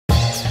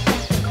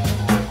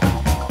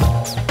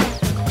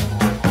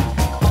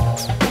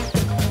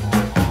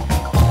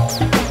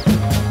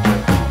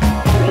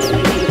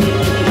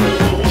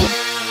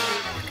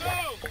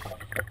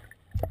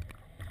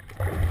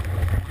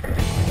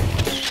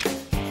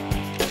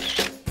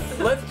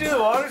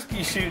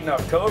you shoot in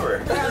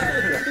October.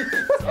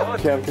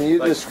 Cam, can you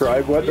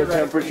describe what the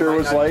temperature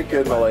was like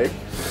in the lake?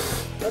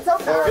 It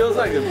feels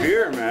like a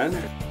beer, man.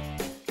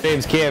 My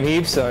name's Cam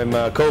Heaps. I'm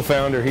a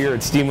co-founder here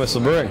at Steam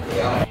Whistle Brewing.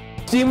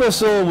 Steam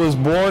Whistle was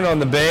born on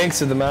the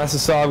banks of the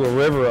Massasauga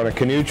River on a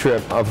canoe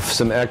trip of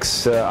some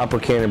ex-Upper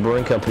Canada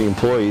Brewing Company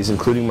employees,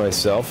 including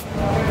myself.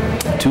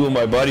 Two of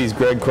my buddies,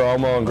 Greg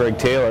Cromwell and Greg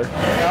Taylor.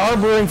 Our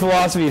brewing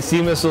philosophy at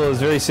Steam Whistle is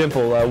very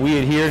simple. We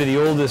adhere to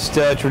the oldest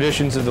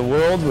traditions of the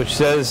world, which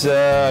says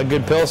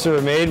good pilsner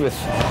are made with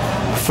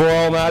 4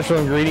 all-natural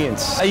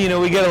ingredients. You know,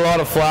 we get a lot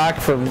of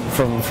flack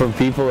from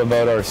people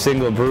about our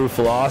single brew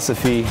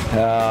philosophy.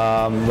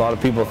 A lot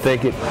of people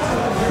think it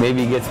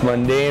maybe gets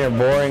mundane or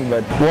boring,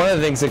 but one of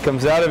the things that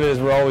comes out of it is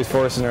we're always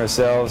forcing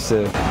ourselves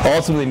to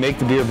ultimately make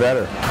the beer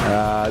better.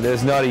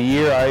 There's not a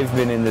year I've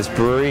been in this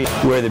brewery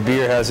where the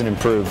beer hasn't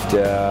improved.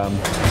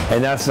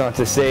 And that's not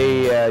to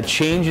say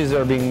changes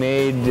are being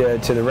made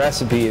to the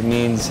recipe. It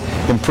means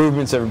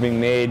improvements are being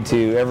made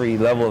to every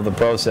level of the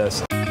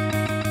process.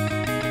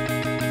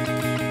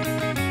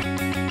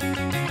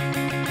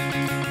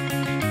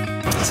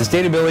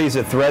 Sustainability is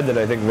a thread that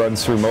I think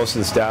runs through most of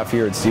the staff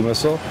here at Steam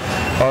Whistle.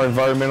 Our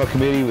environmental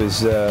committee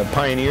was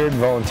pioneered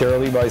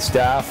voluntarily by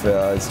staff.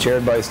 It's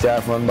chaired by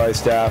staff, run by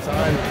staff.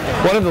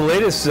 One of the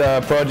latest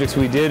projects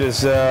we did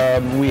is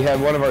we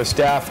had one of our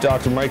staff,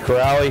 Dr. Mike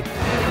Corrali,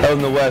 out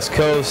in the West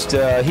Coast.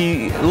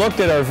 He looked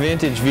at our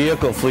vintage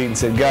vehicle fleet and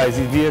said, guys,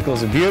 these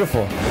vehicles are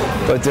beautiful,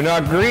 but they're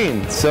not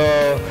green. So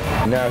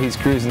now he's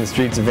cruising the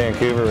streets of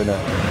Vancouver in a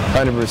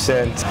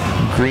 100%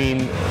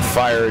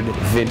 green-fired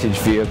vintage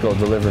vehicle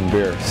delivering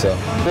beer. So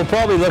we'll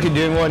probably look at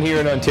doing one here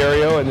in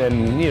Ontario, and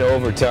then, you know,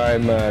 over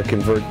time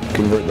convert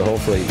the whole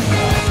fleet.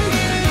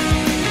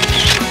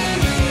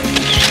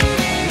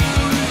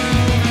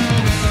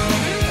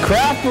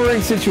 Craft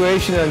brewing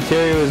situation in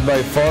Ontario is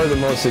by far the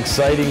most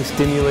exciting,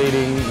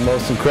 stimulating,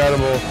 most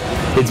incredible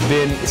it's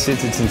been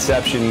since its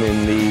inception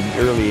in the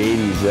early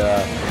 80s.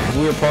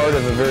 We're part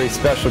of a very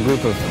special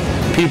group of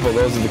people.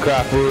 Those are the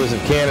craft brewers of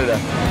Canada,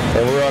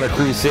 and we're on a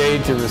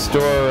crusade to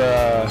restore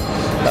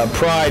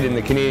pride in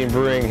the Canadian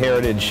brewing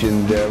heritage,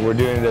 and we're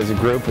doing it as a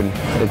group, and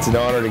it's an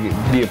honor to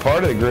be a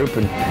part of the group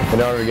and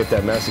an honor to get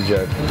that message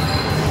out.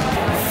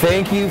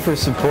 Thank you for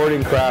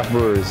supporting craft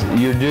brewers.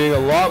 You're doing a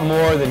lot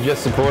more than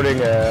just supporting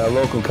a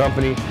local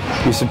company.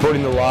 You're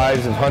supporting the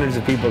lives of hundreds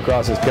of people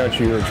across this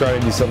country who are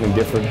trying to do something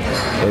different,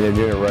 and they're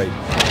doing it right.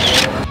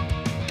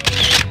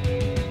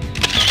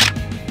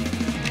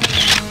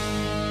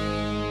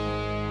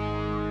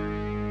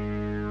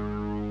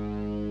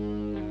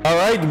 All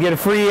right, to get a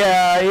free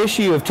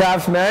issue of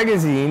Taps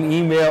Magazine,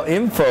 email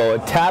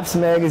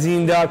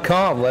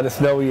info@tapsmagazine.com. Let us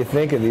know what you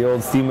think of the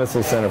old Steam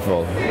Whistle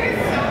Centrefold.